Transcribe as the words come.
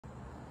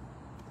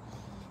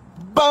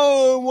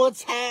Boom!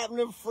 What's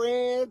happening,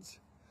 friends?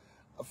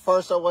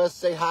 First, I want to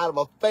say hi to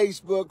my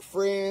Facebook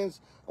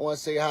friends. I want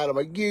to say hi to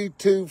my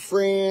YouTube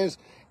friends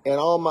and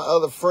all my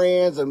other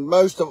friends. And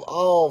most of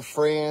all,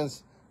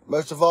 friends,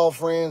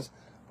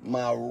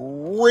 my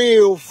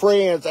real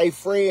friends. Hey,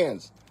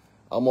 friends,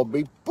 I'm going to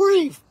be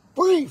brief.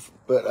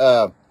 But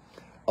I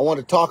want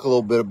to talk a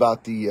little bit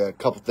about the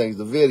couple things,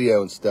 the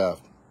video and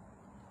stuff.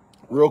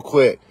 Real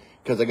quick,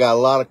 because I got a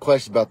lot of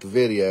questions about the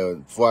video.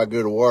 And before I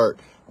go to work,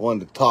 I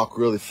wanted to talk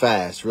really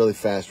fast.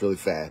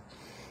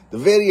 The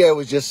video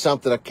was just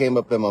something that came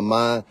up in my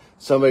mind.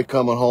 Somebody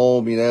coming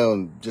home,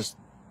 and just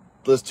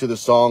listen to the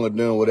song or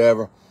doing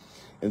whatever.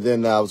 And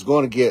then I was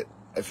going to get,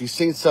 if you've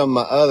seen some of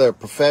my other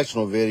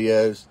professional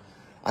videos,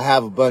 I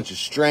have a bunch of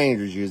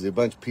strangers usually, a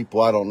bunch of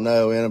people I don't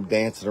know in them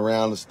dancing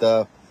around and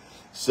stuff.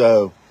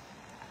 So,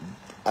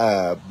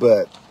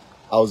 but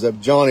I was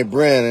at Johnny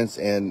Brennan's,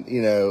 and,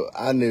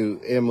 I knew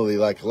Emily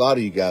like a lot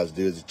of you guys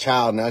do as a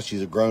child. Now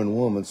she's a grown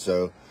woman,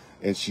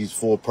 and she's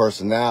full of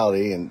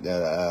personality,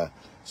 and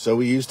so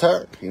we used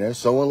her,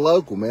 someone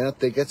local, man. I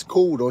think that's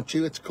cool, don't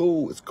you? It's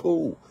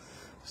cool.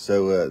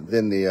 So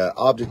then the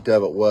object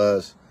of it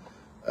was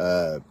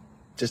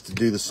just to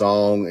do the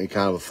song in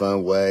kind of a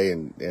fun way,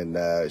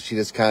 and she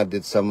just kind of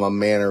did some of my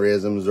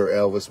mannerisms or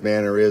Elvis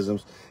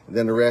mannerisms, and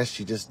then the rest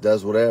she just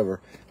does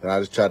whatever, and I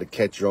just tried to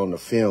catch her on the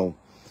film.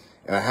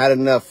 And I had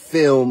enough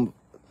film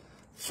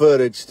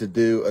footage to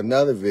do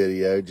another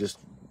video, just,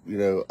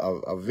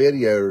 a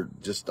video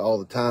just all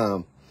the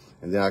time.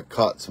 And then I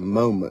caught some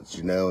moments,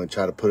 and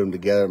tried to put them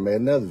together and made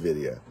another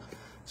video.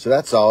 So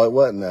that's all. It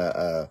wasn't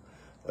I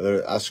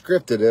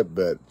scripted it,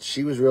 but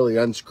she was really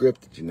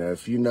unscripted,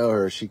 If you know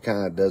her, she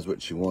kind of does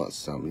what she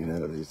wants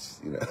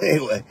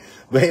anyway.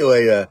 But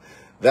anyway,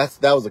 that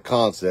was a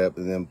concept,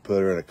 and then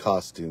put her in a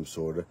costume,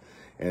 sort of.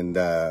 And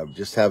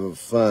just having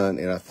fun,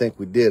 and I think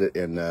we did it.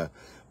 And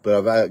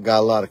but I've got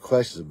a lot of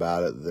questions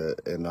about it,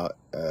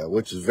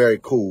 which is very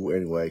cool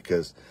anyway,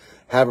 because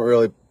I haven't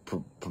really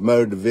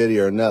promoted the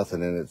video or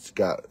nothing, and it's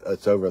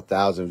over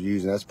 1,000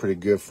 views, and that's pretty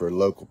good for a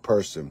local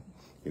person,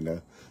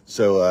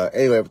 So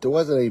anyway, but there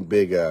wasn't any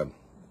big. I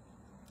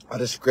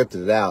just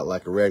scripted it out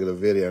like a regular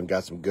video and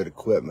got some good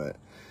equipment,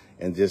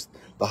 and just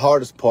the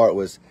hardest part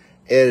was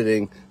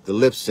editing the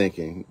lip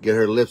syncing, get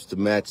her lips to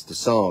match the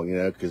song,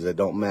 because they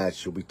don't match.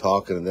 She'll be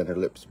talking, and then her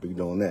lips will be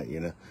doing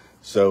that,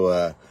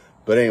 So.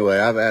 But anyway,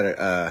 I've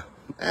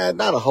had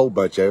not a whole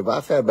bunch of it, but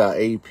I've had about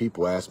 80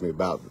 people ask me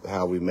about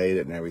how we made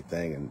it and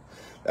everything, and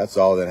that's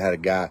all. Then I had a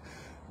guy,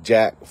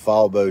 Jack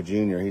Falbo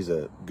Jr., he's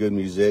a good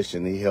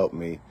musician. He helped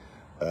me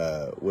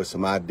with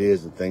some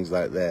ideas and things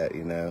like that,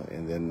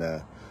 and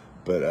then,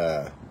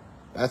 but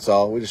that's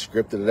all. We just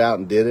scripted it out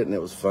and did it, and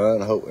it was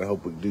fun. I hope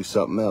we can do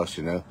something else,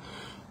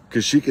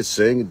 because she could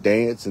sing and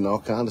dance and all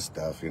kind of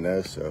stuff,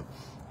 so.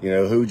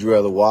 Who'd you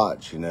rather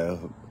watch,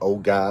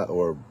 old guy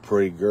or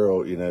pretty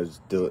girl,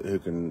 who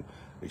can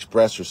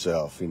express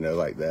herself,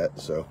 like that.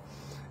 So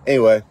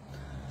anyway,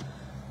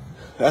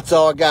 that's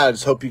all I got. I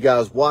just hope you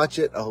guys watch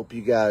it. I hope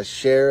you guys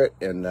share it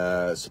and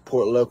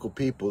support local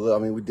people. I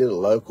mean, we did it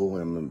local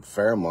in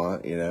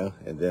Fairmont,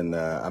 and then,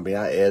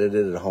 I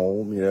edited it at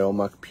home, on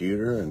my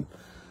computer, and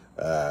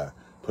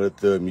put it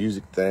through a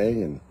music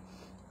thing, and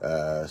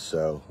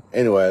so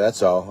anyway,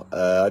 that's all.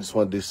 I just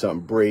want to do something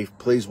brief.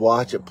 Please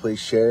watch it. Please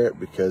share it,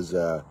 because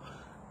I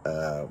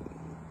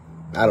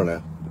don't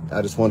know.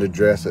 I just wanted to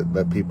address it.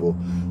 Let people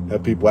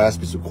ask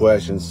me some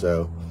questions,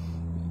 so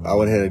I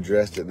went ahead and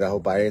addressed it, and I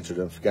hope I answered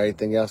them. If you got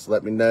anything else,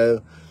 let me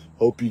know.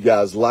 Hope you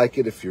guys like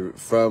it. If you're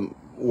from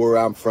where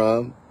I'm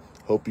from,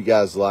 hope you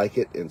guys like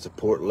it and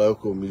support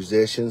local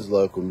musicians,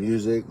 local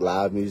music,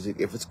 live music.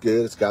 If it's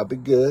good, it's got to be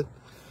good.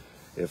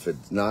 If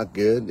it's not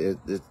good, it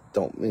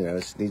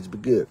needs to be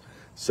good.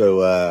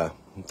 So,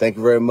 thank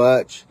you very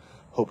much.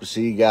 Hope to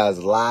see you guys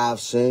live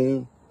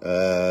soon.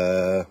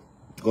 Gonna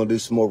do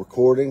some more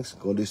recordings,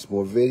 gonna do some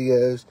more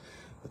videos.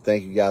 But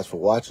thank you guys for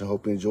watching.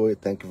 Hope you enjoy it.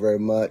 Thank you very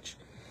much.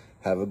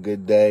 Have a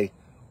good day.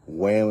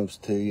 Whams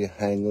to you,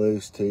 hang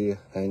loose to you,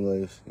 hang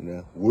loose,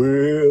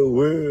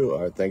 All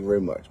right, thank you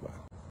very much. Bye.